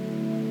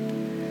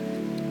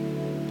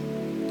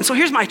 And so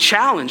here's my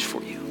challenge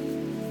for you.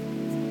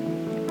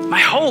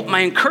 My hope,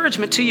 my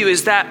encouragement to you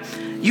is that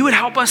you would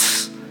help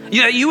us,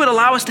 that you would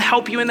allow us to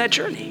help you in that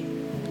journey.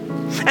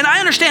 And I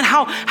understand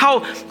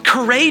how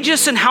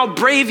courageous and how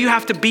brave you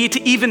have to be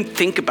to even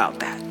think about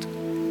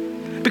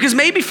that. Because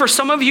maybe for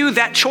some of you,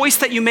 that choice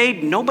that you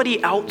made,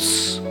 nobody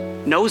else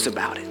knows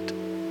about it.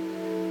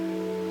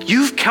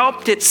 You've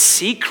kept it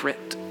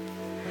secret.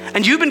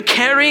 And you've been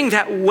carrying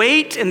that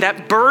weight and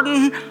that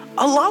burden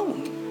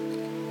alone.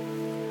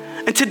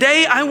 And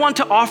today I want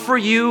to offer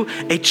you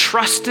a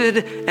trusted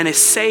and a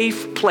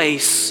safe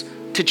place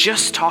to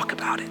just talk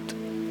about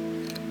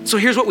it. So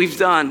here's what we've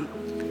done.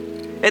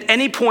 At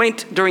any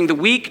point during the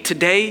week,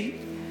 today,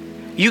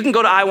 you can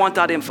go to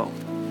iwant.info.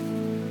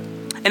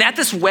 And at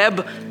this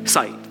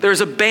website, there's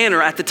a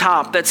banner at the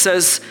top that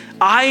says,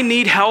 I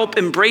need help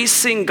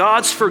embracing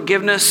God's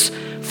forgiveness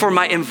for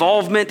my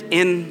involvement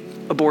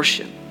in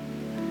abortion.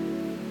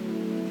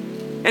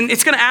 And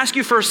it's going to ask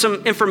you for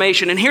some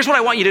information. And here's what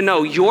I want you to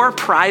know. Your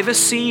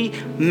privacy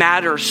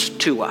matters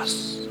to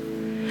us.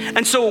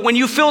 And so when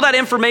you fill that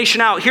information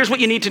out, here's what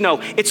you need to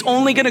know. It's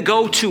only going to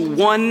go to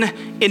one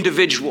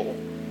individual.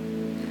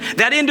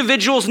 That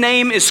individual's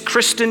name is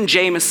Kristen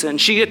Jameson.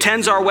 She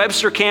attends our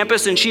Webster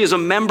campus and she is a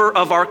member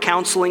of our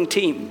counseling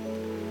team.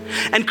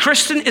 And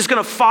Kristen is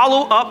going to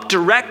follow up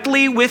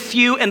directly with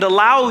you and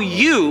allow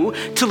you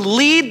to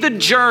lead the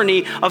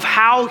journey of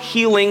how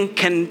healing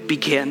can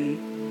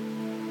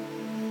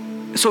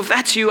begin. So if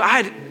that's you,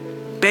 I'd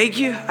beg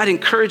you, I'd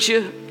encourage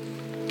you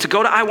to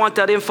go to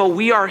iwant.info.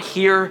 We are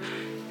here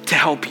to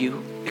help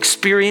you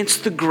experience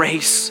the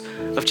grace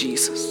of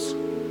Jesus.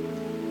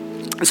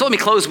 And so let me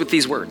close with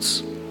these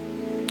words.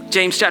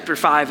 James chapter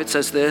 5, it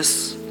says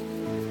this: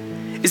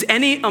 is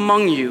any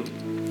among you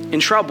in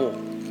trouble?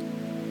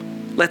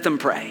 Let them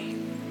pray.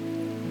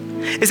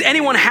 Is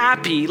anyone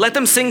happy? Let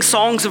them sing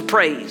songs of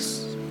praise.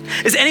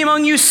 Is any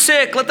among you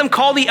sick? Let them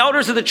call the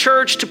elders of the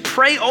church to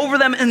pray over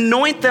them,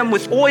 anoint them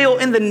with oil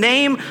in the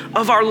name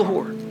of our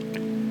Lord.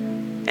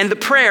 And the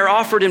prayer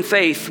offered in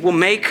faith will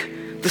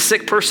make the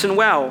sick person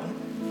well.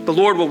 The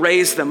Lord will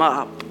raise them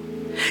up.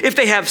 If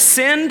they have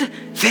sinned,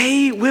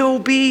 they will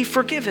be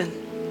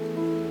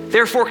forgiven.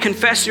 Therefore,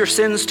 confess your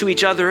sins to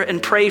each other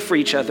and pray for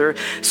each other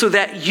so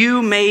that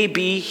you may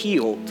be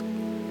healed.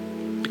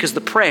 Because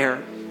the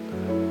prayer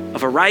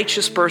of a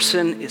righteous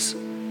person is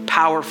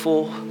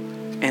powerful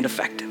and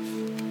effective.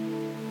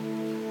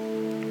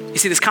 You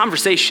see, this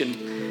conversation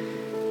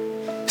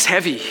is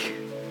heavy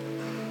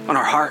on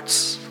our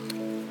hearts.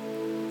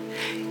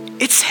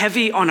 It's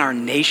heavy on our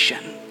nation.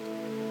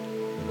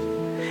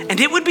 And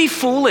it would be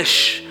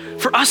foolish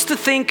for us to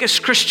think as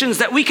Christians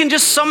that we can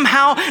just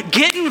somehow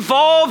get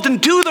involved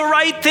and do the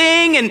right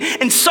thing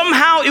and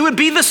somehow it would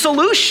be the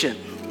solution.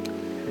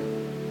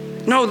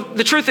 No,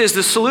 the truth is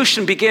the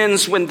solution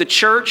begins when the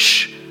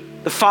church,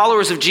 the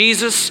followers of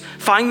Jesus,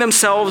 find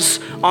themselves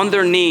on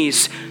their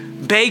knees,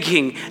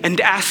 begging and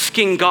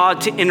asking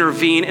God to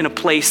intervene in a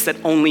place that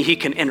only He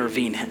can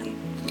intervene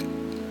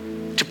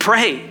in. To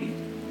pray.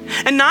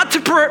 And not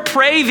to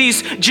pray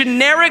these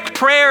generic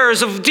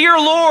prayers of, dear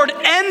Lord,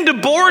 end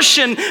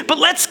abortion, but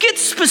let's get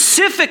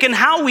specific in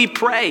how we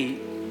pray.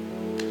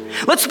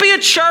 Let's be a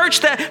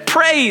church that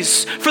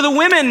prays for the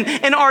women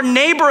in our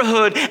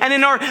neighborhood and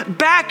in our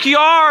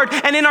backyard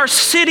and in our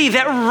city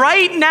that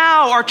right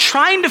now are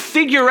trying to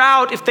figure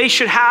out if they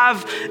should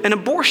have an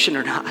abortion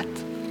or not.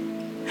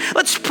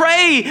 Let's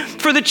pray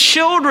for the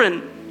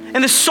children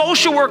and the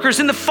social workers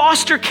in the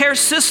foster care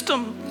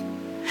system.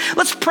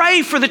 Let's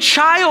pray for the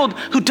child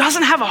who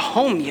doesn't have a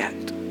home yet.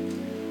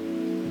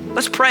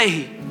 Let's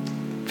pray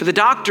for the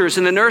doctors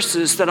and the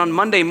nurses that on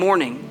Monday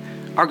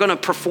morning are going to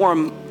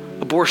perform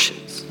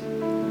abortions.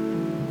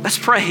 Let's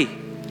pray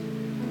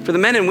for the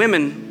men and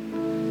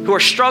women who are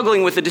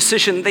struggling with the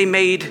decision they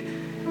made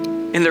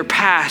in their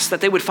past,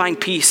 that they would find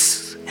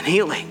peace and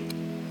healing.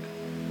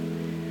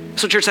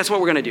 So church, that's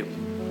what we're going to do.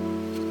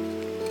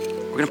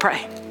 We're going to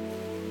pray.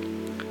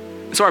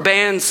 So our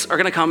bands are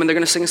going to come and they're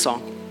going to sing a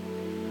song.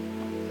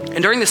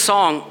 And during this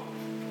song,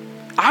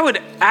 I would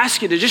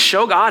ask you to just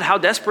show God how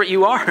desperate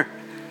you are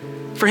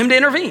for Him to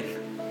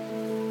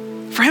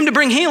intervene, for Him to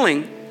bring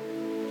healing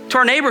to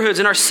our neighborhoods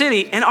and our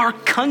city and our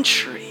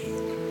country.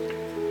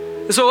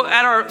 And so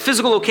at our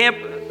physical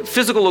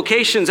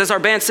locations, as our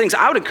band sings,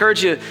 I would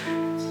encourage you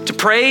to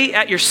pray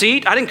at your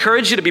seat. I'd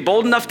encourage you to be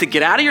bold enough to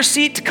get out of your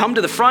seat, to come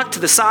to the front, to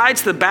the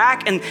sides, to the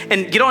back, and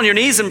get on your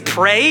knees and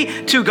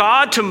pray to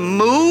God to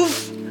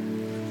move.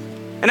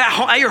 And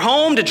at your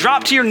home, to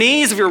drop to your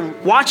knees. If you're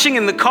watching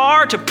in the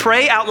car, to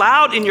pray out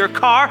loud in your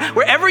car.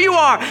 Wherever you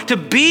are, to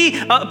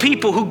be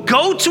people who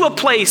go to a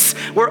place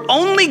where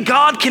only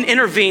God can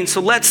intervene.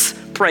 So let's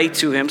pray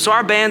to Him. So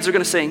our bands are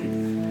going to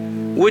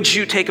sing. Would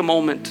you take a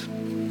moment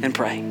and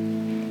pray?